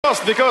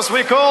Because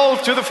we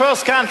called to the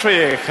first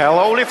country.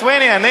 Hello,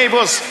 Lithuania,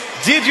 neighbors.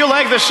 Did you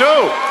like the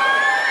show?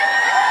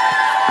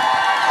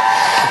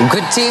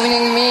 Good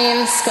evening,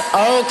 Minsk.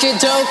 Okie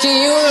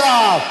dokie,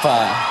 Europe.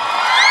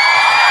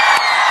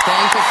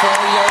 Thank you for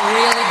your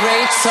really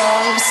great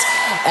songs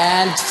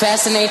and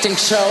fascinating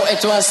show.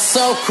 It was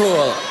so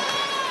cool.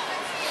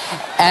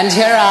 And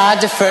here are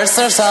the first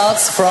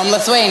results from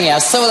Lithuania.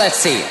 So let's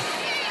see.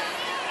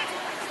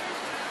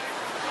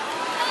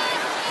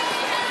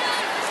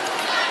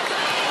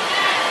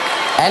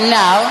 And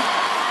now,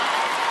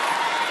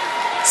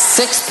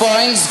 6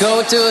 points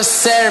go to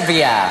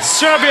Serbia.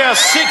 Serbia,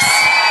 6.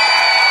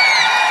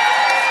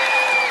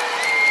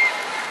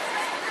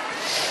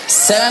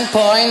 7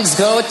 points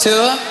go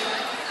to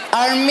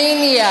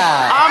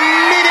Armenia.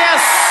 Armenia,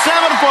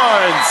 7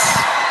 points.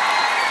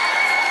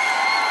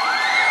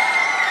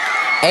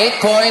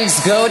 8 points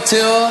go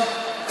to,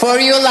 for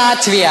you,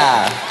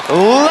 Latvia.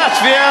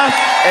 Latvia,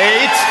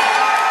 8.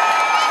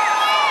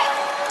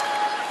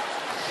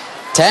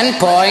 10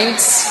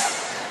 points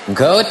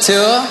go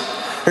to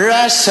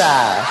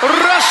Russia.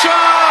 Russia,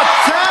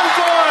 10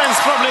 points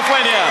from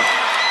Lithuania.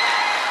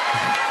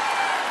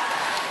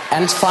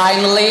 And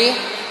finally,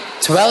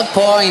 12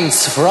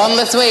 points from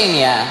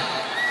Lithuania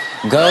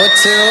go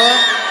to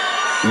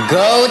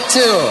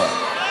Georgia.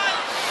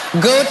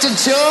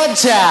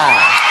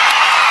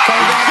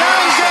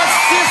 Youngest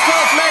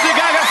sister of Lady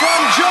Gaga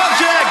from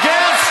Georgia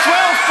gets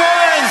 12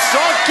 points.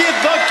 Okie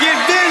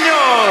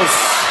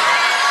Vilnius.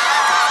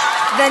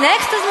 The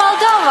next is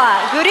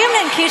Moldova. Good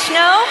evening,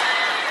 Kishno.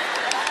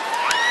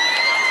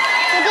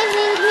 Good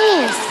evening,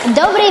 Minsk.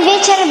 Добрый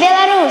вечер,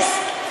 Belarus.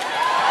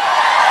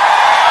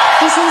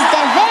 This is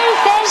the very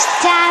first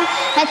time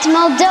that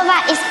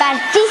Moldova is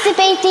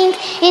participating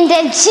in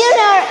the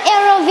Junior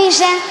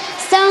Eurovision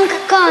Song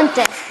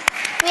Contest.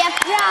 We are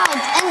proud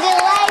and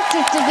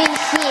delighted to be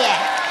here.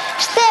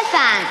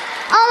 Stefan,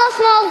 all of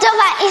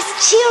Moldova is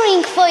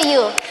cheering for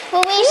you.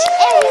 We wish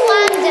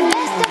everyone the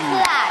best of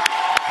luck.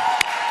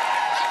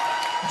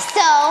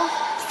 So,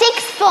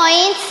 6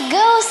 points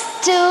goes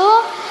to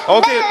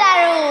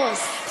Belarus.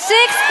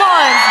 6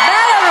 points,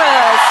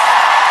 Belarus.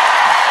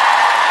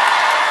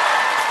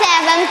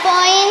 7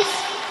 points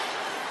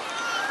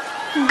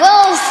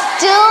goes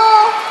to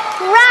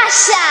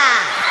Russia.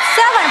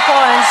 7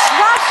 points,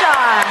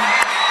 Russia.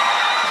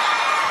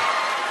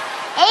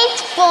 8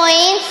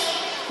 points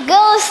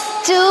goes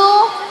to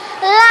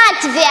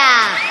Latvia.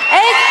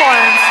 8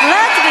 points,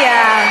 Latvia.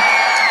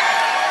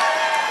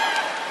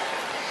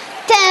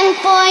 10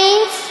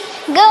 points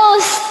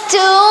goes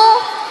to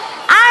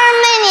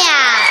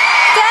Armenia.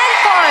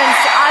 10 points,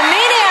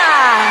 Armenia.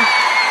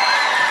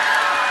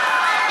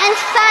 And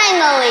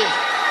finally,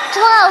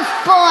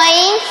 12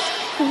 points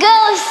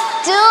goes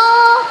to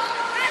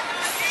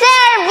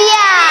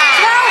Serbia.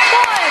 12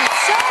 points,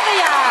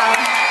 Serbia.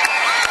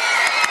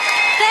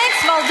 Thanks,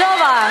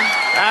 Moldova.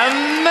 And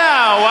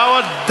now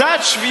our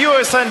Dutch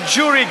viewers and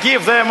jury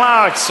give their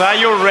marks. Are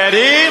you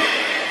ready?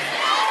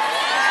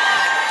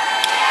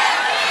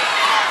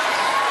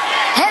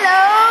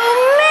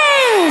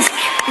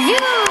 You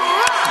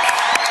rock!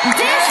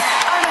 These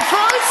are the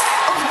votes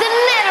of the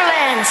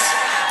Netherlands.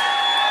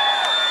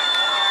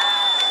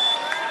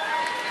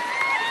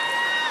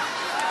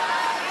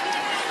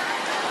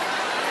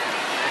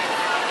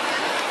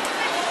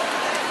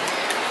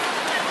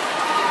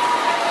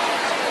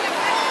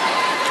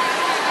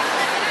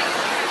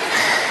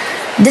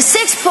 The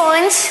 6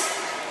 points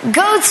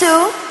go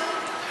to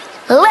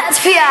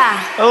Latvia.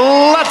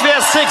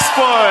 Latvia, 6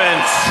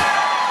 points.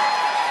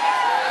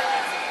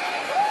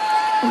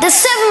 The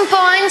 7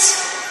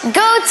 points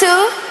go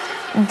to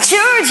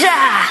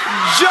Georgia.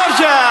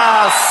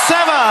 Georgia,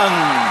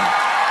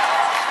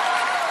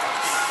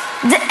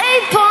 7. The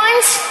 8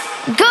 points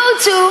go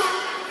to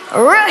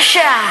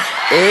Russia.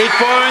 8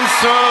 points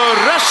for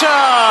Russia.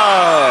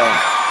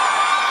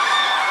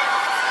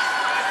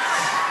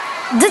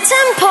 The 10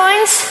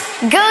 points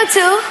go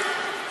to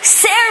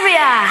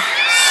Serbia.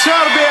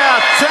 Serbia,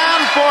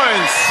 10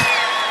 points.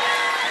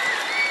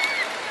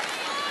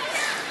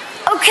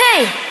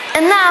 Okay,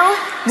 and now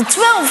the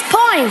 12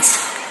 points.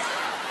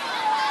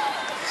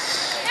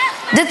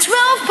 The 12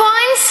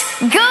 points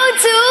go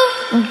to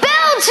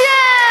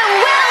Belgium.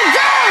 Well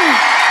done.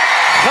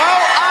 How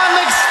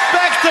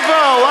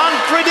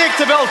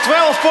unpredictable.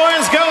 12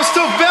 points goes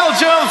to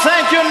Belgium.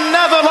 Thank you,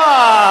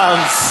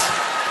 Netherlands.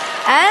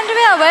 And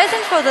we are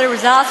waiting for the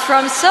results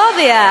from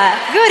Serbia.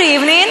 Good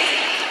evening.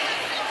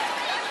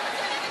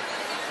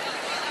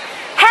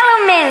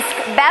 Hello Minsk,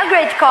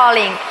 Belgrade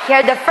calling. Here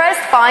are the first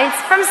points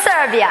from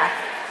Serbia.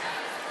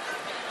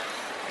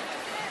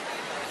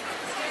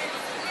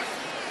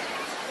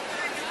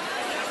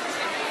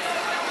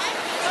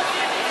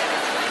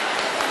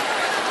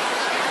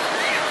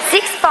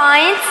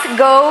 Points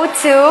go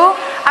to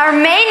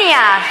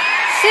Armenia.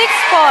 6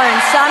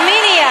 points,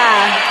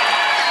 Armenia.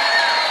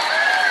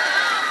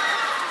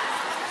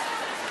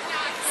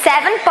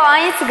 7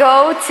 points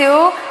go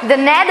to the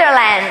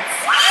Netherlands.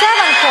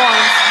 7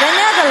 points, the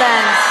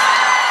Netherlands.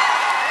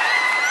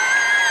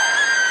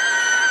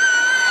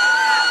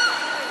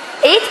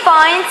 8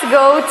 points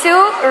go to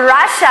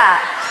Russia.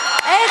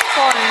 8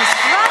 points,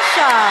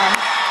 Russia.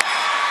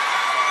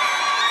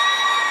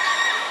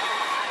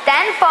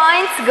 10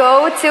 points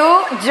go to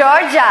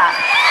Georgia.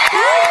 10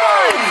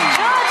 points,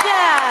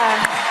 Georgia.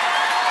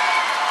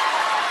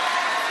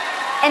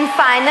 And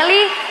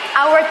finally,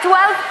 our 12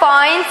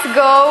 points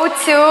go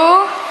to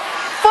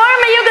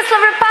former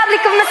Yugoslav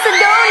Republic of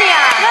Macedonia.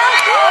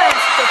 12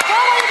 points to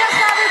former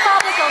Yugoslav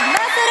Republic of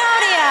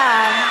Macedonia.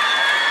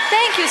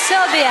 Thank you,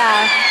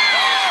 Serbia.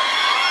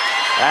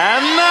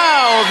 And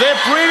now the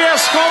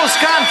previous host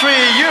country,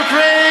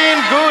 Ukraine.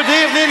 Good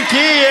evening,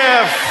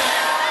 Kiev.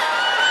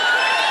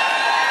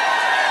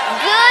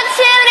 Good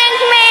evening,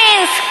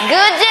 Minsk.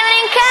 Good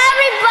evening,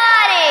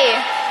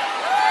 everybody.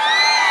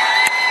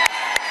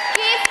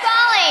 Keep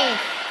calling.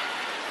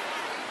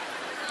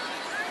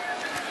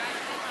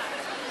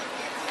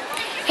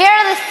 Here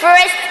are the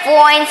first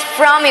points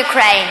from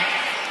Ukraine.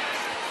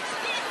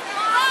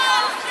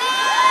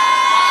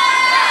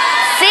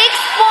 6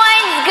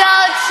 points go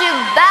to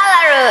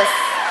Belarus.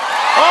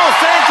 Oh,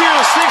 thank you.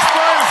 6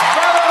 points,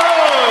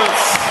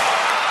 Belarus.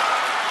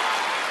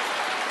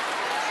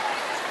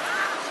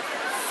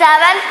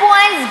 7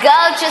 points go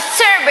to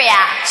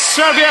Serbia.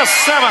 Serbia,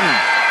 7.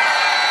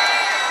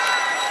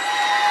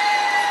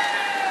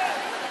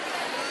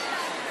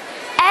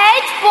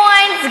 8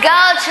 points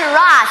go to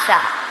Russia.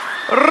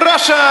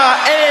 Russia,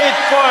 8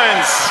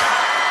 points.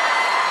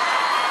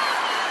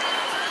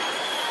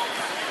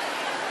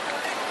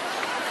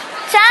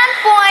 10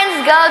 points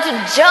go to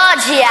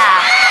Georgia.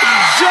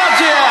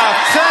 Georgia,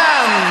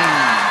 10.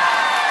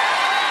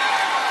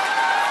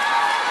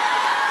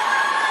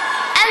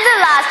 And the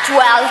last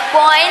 12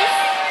 points.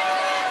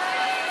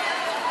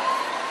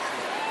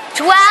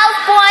 12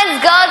 points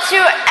go to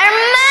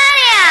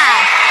Armenia.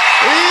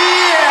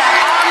 Yeah,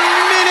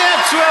 Armenia,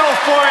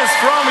 12 points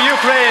from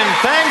Ukraine.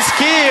 Thanks,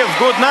 Kiev.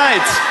 Good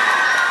night.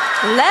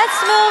 Let's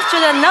move to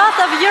the north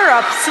of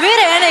Europe.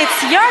 Sweden, it's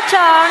your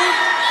turn.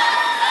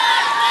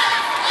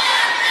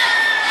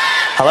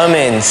 Hello,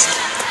 Minsk,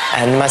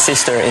 and my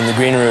sister in the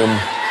green room.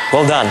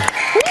 Well done.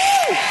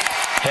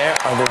 Here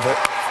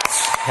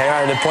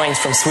are the points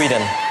from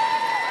Sweden.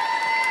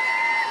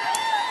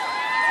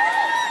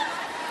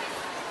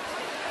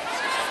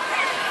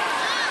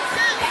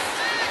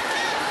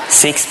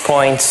 6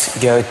 points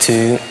go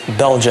to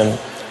Belgium.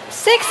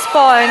 6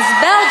 points,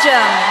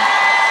 Belgium.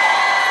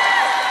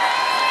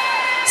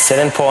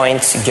 7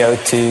 points go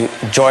to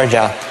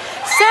Georgia.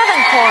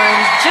 7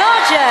 points,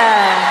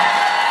 Georgia.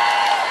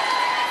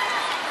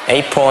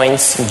 8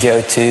 points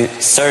go to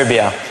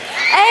Serbia.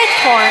 8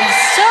 points,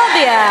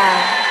 Serbia.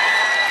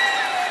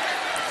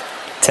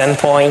 10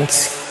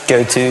 points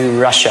go to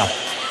Russia.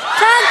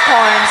 10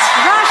 points,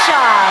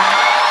 Russia.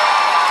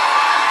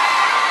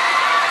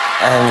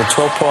 And the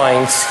 12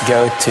 points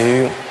go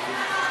to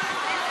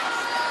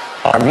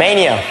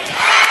Armenia. 12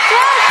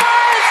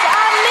 points,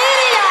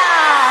 Armenia.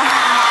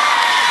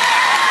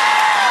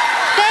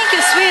 Thank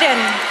you, Sweden.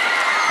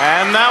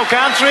 And now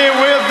country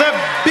with the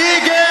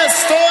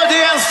biggest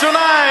audience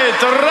tonight,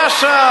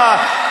 Russia.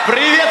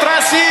 Привет,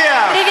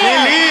 Россия. Привет.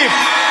 Philippe.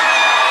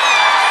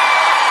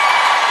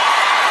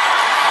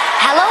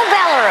 Hello,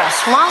 Belarus.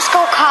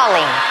 Moscow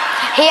calling.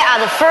 Here are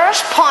the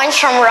first points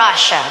from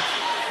Russia.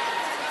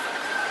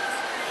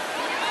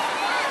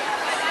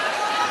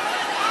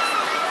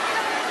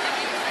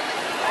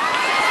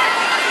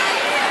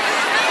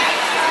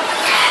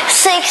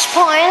 6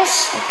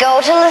 points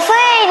go to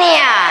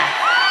Lithuania.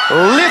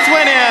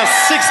 Lithuania,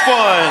 6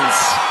 points.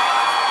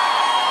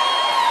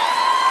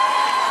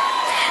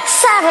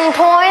 7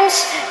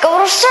 points go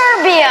to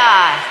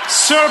Serbia.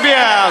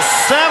 Serbia,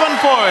 7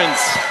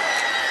 points.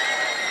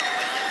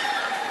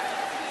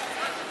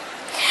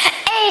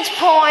 8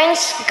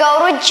 points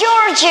go to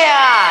Georgia.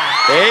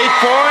 8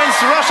 points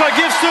Russia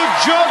gives to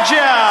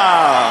Georgia.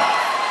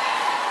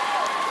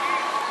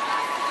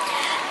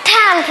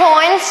 10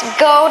 points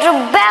go to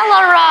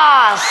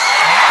Belarus.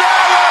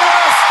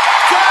 Belarus,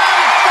 10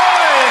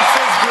 points.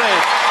 It's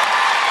great.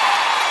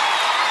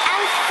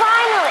 And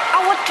finally,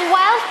 our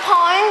 12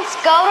 points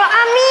go to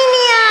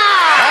Armenia.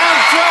 And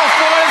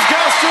 12 points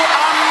goes to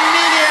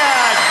Armenia.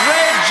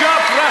 Great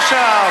job,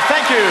 Russia.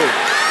 Thank you.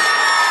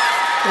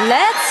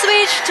 Let's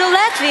switch to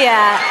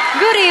Latvia.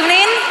 Good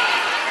evening.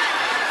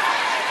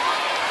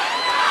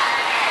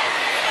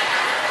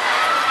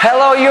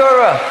 Hello,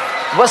 Europe.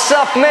 What's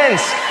up,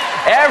 Minsk?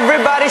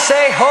 Everybody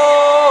say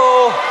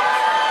ho!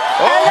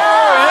 Oh,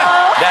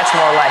 yeah. That's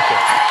more like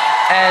it.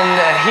 And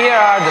here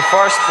are the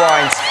first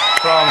points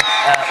from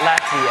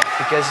Latvia.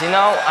 Because, you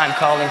know, I'm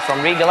calling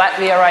from Riga,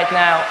 Latvia right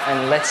now.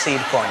 And let's see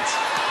the points.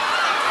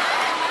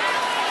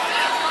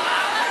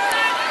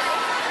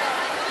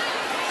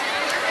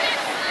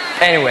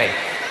 Anyway,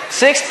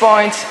 6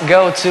 points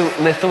go to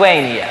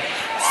Lithuania.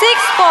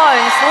 6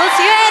 points,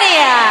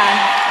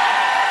 Lithuania.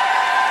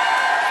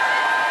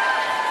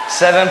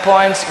 7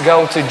 points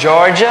go to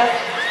Georgia.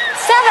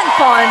 7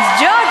 points,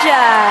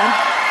 Georgia.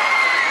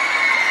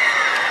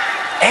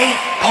 8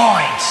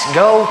 points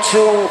go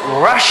to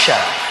Russia.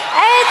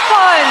 8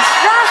 points,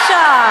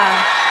 Russia.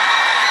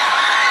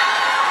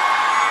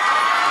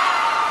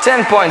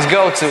 10 points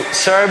go to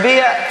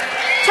Serbia.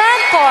 10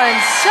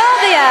 points,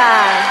 Serbia.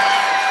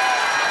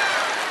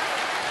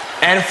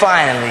 And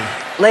finally,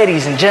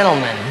 ladies and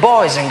gentlemen,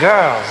 boys and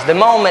girls, the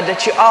moment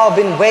that you all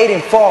been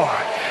waiting for.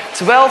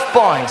 12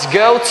 points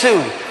go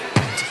to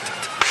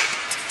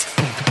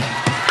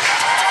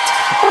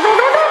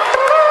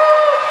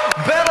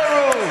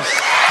Belarus.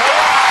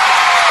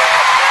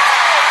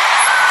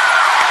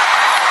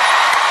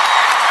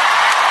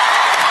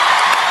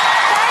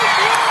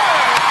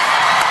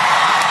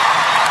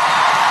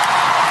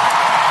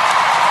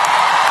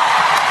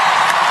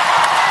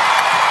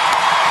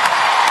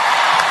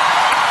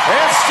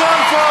 It's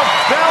time for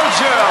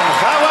Belgium.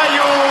 How are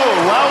you,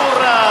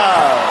 Laura?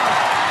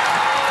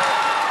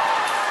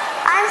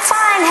 I'm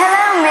fine.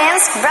 Hello,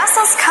 Minsk.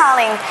 Brussels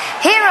calling.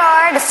 Here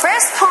are the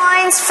first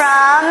points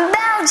from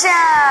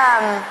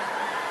Belgium.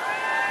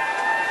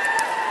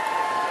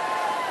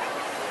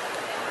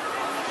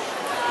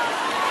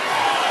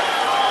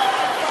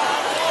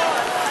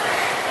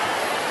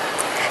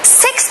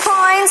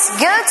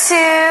 Go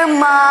to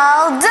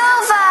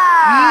Moldova.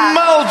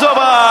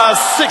 Moldova,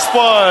 6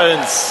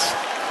 points.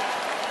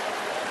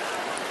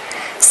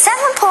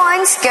 7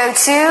 points go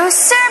to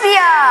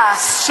Serbia.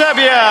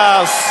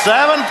 Serbia,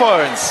 7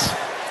 points.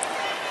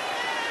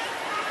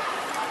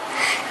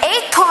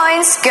 8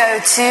 points go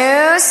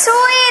to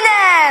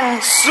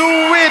Sweden.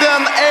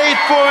 Sweden, 8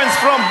 points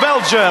from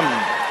Belgium.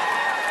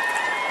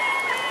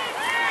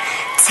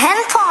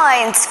 10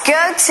 points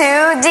go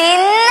to the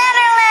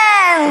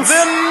Netherlands.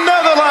 The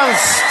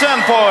Netherlands,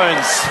 10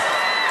 points.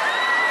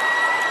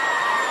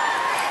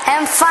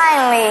 And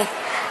finally,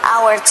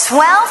 our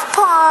 12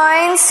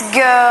 points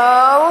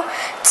go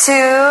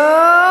to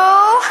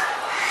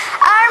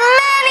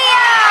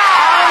Armenia.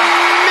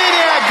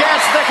 Armenia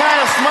gets the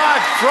highest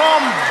mark from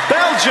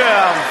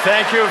Belgium.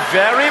 Thank you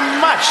very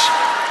much.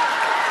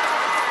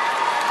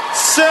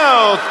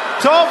 So,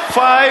 top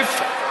 5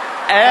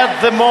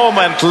 at the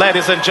moment,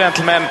 ladies and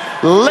gentlemen.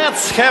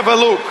 Let's have a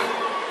look.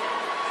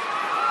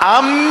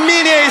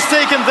 Armenia is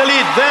taking the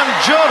lead, then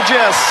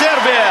Georgia,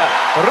 Serbia,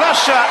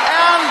 Russia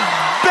and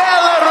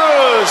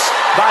Belarus.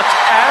 But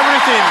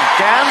everything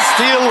can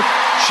still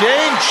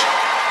change.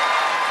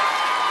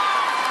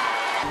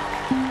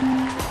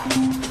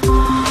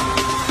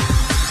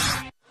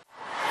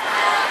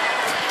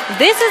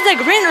 This is the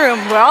green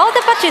room where all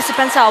the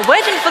participants are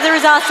waiting for the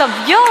results of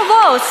your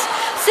votes,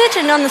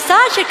 sitting on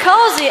such a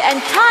cozy and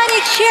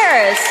tiny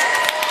chairs.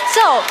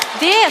 So,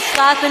 they are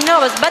slightly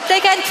nervous, but they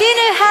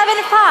continue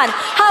having fun.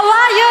 How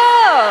are you?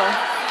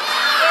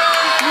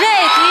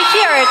 Great, we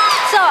hear it.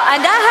 So, and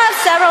I have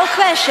several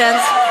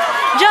questions.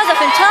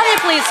 Josephine, tell me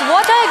please,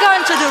 what are you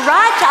going to do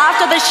right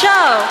after the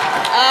show?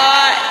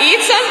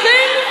 Eat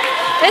something?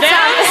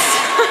 Dance.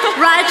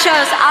 Right,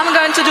 Jose, I'm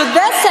going to do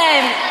the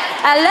same.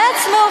 And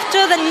let's move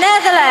to the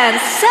Netherlands.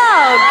 So,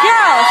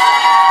 girls,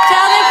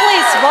 tell me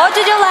please, what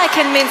did you like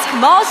in Minsk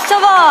most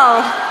of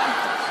all?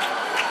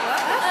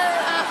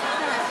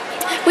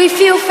 We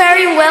feel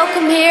very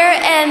welcome here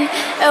and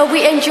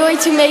we enjoy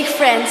to make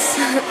friends.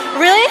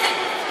 Really?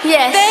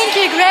 Yes. Thank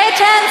you, great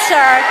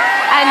answer.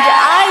 And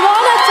I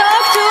want to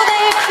talk to the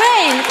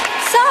Ukraine.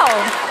 So,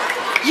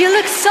 you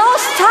look so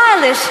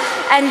stylish.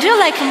 And do you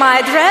like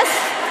my dress?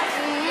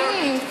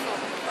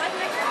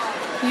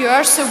 You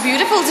are so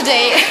beautiful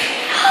today.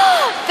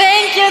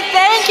 Thank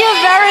you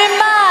very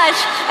much.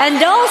 And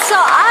also,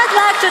 I'd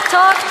like to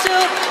talk to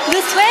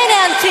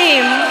Lithuanian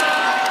team.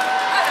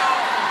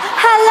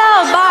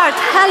 Hello, Bart.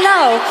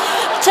 Hello.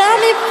 Tell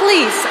me,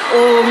 please,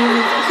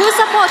 who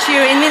supports you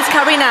in Minsk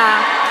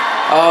Arena?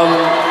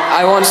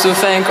 I want to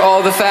thank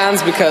all the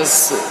fans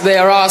because they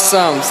are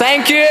awesome.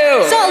 Thank you.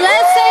 So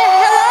let's say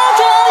hello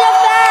to all your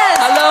fans.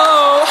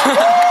 Hello.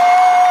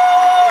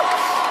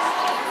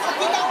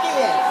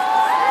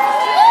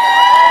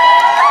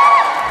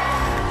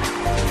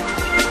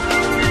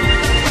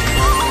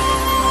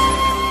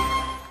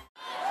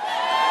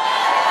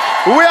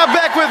 We are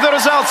back with the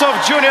results of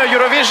Junior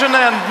Eurovision,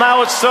 and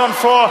now it's time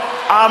for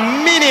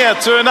Armenia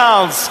to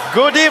announce.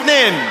 Good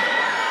evening.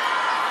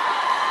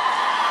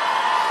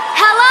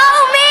 Hello,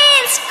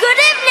 Minsk. Good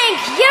evening,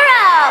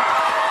 Europe.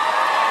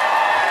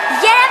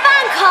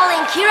 Yerevan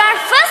calling. Here are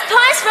first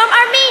points from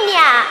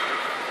Armenia.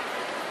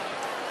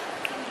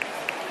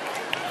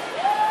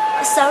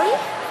 Sorry?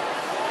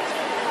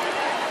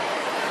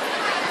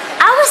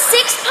 Our 6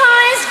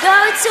 points go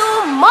to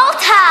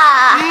Malta.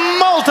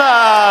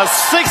 Malta,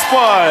 6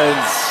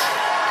 points.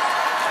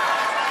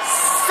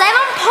 7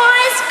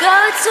 points go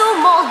to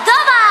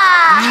Moldova.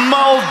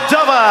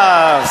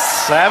 Moldova,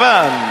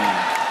 7.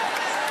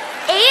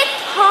 8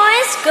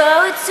 points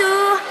go to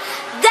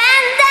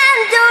Dan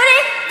Duri,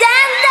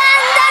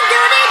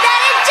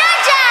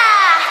 Georgia.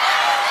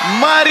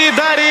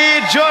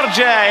 Maridari,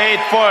 Georgia, 8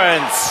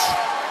 points.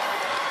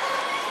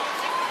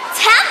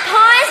 10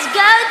 points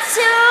go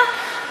to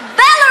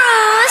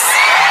Belarus.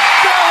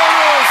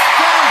 Belarus,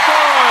 10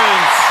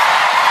 points.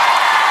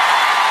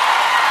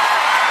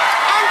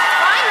 And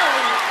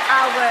finally,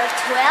 our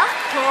 12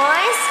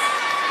 points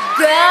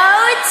go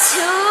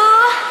to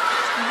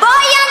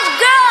boy and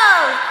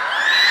girl.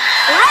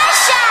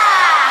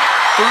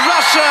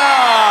 Russia.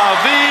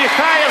 The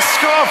highest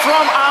score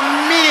from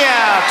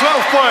Armenia,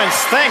 12 points.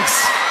 Thanks.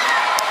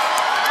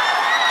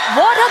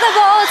 What are the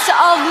votes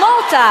of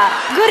Malta?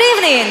 Good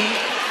evening.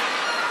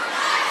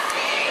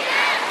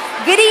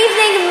 Good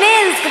evening,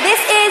 Minsk.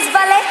 This is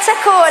Valletta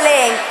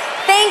calling.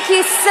 Thank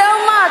you so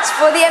much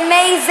for the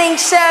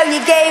amazing show you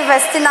gave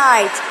us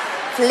tonight.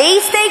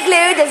 Please stay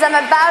glued as I'm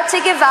about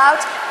to give out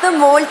the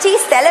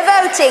Maltese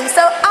televoting. So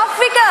off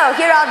we go.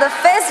 Here are the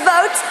first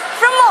votes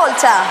from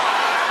Malta.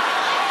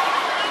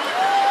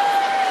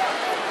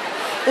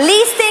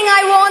 Least thing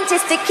I want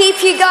is to keep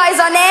you guys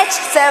on edge.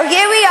 So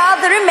here we are,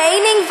 the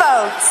remaining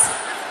votes.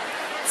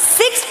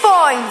 6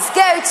 points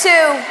go to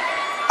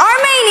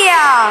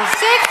Armenia.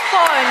 6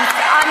 points,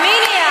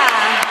 Armenia.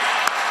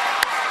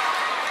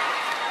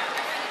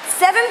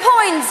 7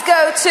 points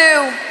go to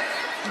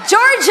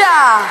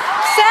Georgia.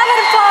 7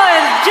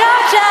 points,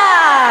 Georgia.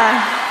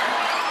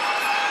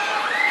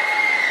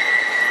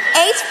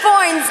 8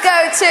 points go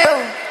to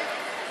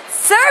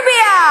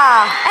Serbia.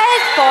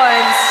 8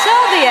 points,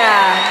 Serbia.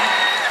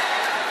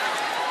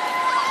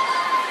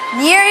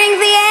 Nearing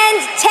the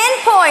end,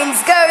 10 points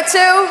go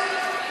to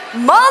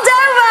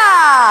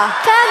Moldova.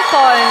 10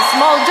 points,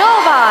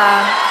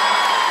 Moldova.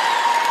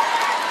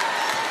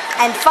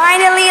 And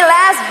finally,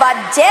 last but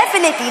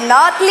definitely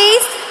not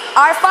least,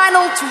 our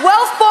final 12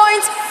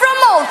 points from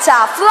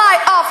Malta fly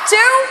off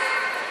to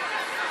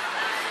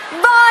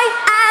Boy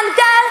and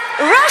Girl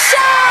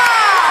Russia.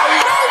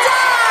 Well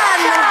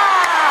done.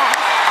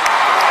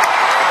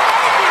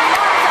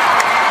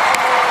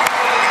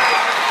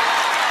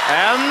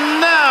 And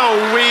now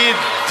we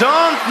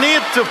don't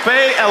need to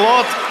pay a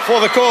lot for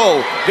the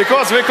call,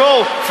 because we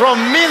call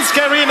from Minsk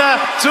Arena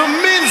to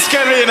Minsk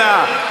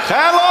Arena.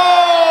 Hello!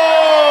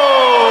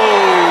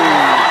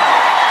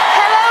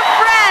 Hello,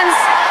 friends.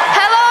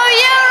 Hello,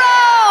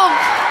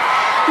 Europe.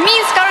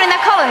 Minsk Arena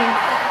calling.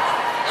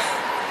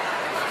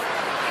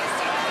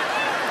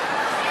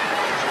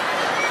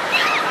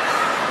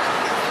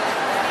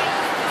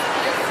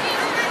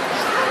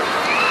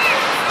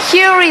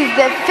 Here is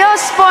the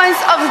first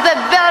points of the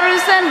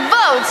Belarusian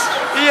votes.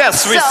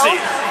 Yes, we see.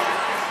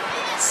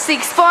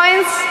 6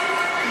 points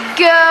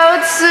go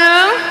to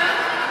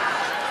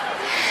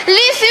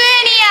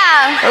Lithuania.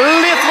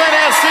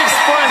 Lithuania, 6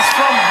 points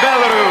from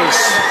Belarus.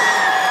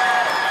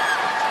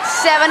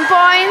 7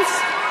 points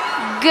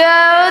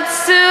go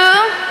to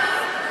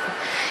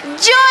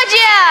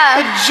Georgia.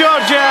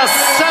 Georgia,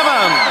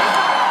 7.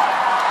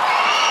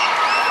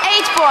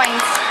 8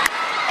 points.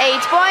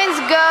 8 points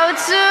go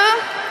to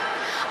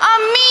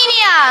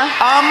Armenia.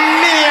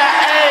 Armenia,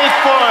 8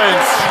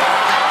 points.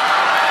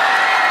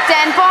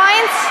 10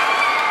 points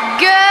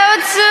go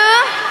to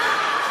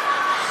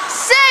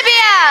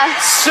Serbia.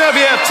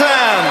 Serbia, 10.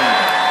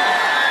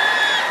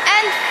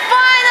 And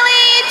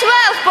finally,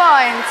 12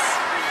 points.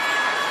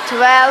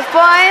 12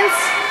 points.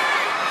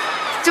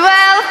 12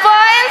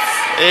 points.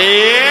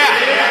 Yeah.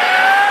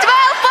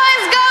 12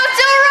 points go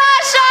to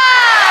Russia.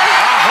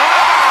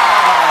 Aha!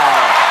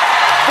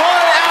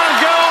 Boy and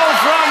girl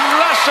from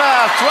Russia,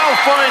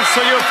 12 points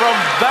to you from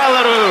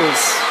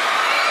Belarus.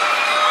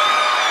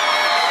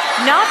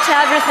 Not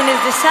everything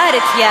is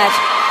decided yet.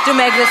 To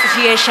make the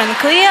situation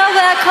clear,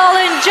 we're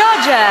calling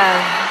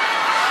Georgia.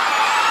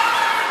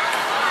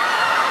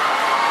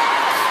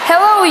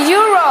 Hello,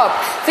 Europe!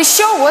 The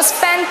show was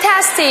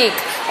fantastic.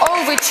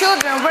 All the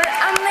children were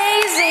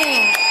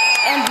amazing.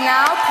 And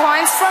now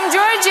points from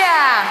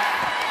Georgia.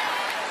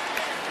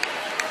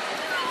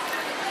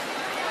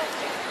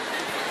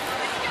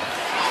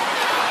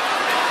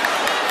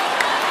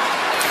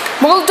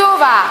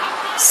 Moldova,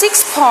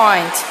 6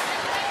 points.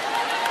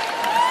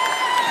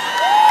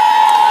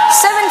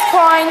 7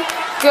 points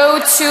go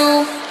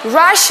to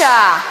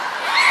Russia.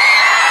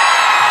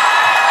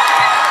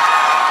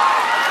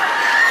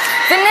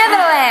 The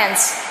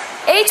Netherlands,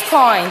 8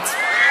 points.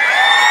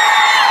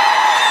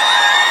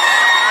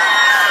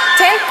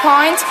 10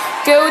 points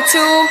go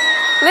to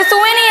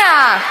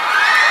Lithuania.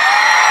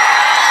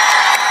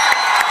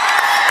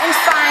 And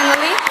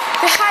finally,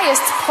 the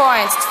highest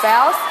points,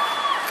 12,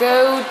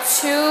 go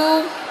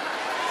to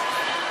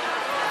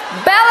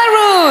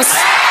Belarus.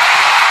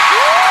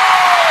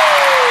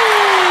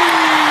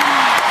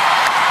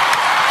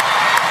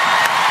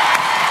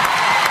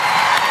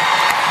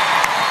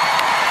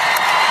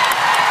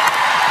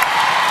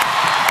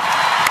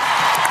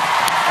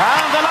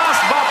 And the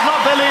last but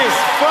not the least,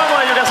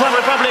 former Yugoslav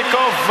Republic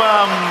of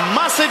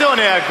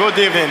Macedonia. Good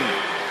evening.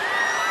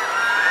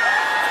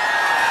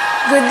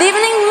 Good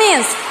evening,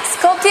 Minsk.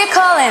 Skopje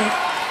calling.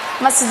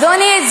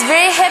 Macedonia is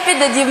very happy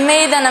that you've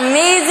made an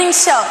amazing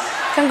show.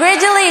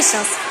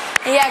 Congratulations.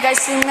 And yeah,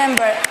 guys,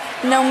 remember,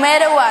 no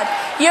matter what,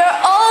 you're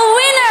all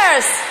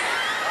winners.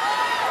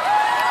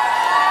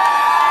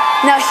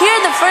 Now here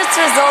are the first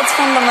results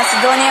from the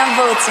Macedonian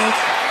voting.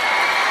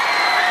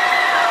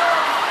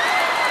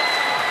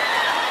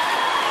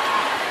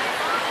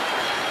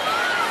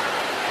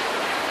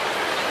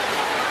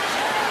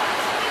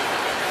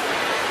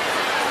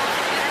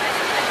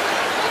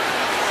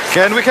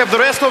 Can we have the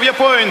rest of your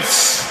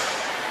points?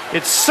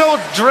 It's so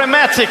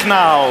dramatic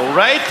now,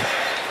 right?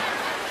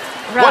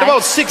 Right. What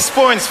about 6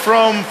 points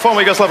from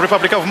former Yugoslav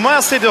Republic of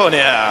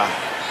Macedonia?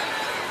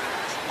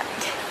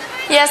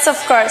 Yes, of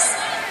course.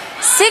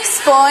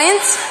 6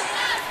 points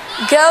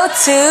go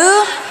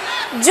to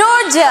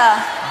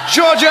Georgia.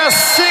 Georgia,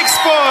 6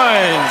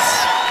 points.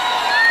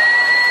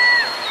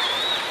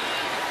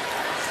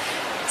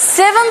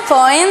 7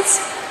 points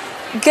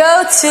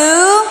go to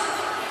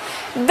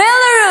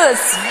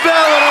Belarus.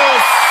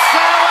 Belarus,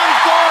 7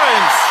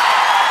 points.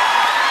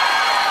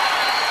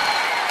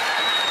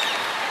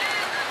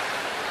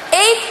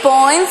 8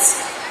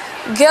 points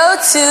go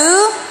to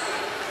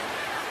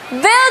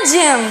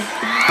Belgium.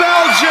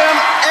 Belgium,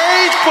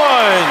 8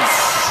 points.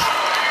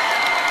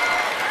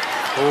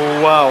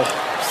 Oh, wow.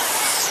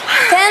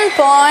 10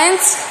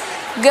 points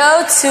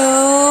go to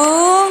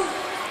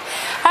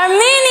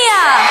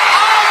Armenia.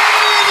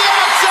 Armenia,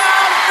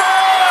 10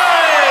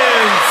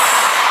 points.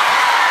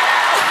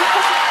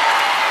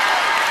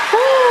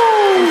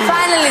 And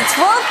finally,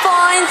 12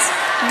 points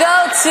go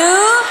to...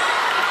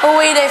 Oh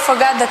wait, I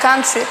forgot the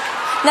country.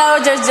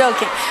 No, just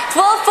joking.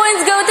 12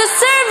 points go to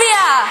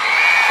Serbia.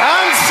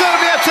 And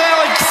Serbia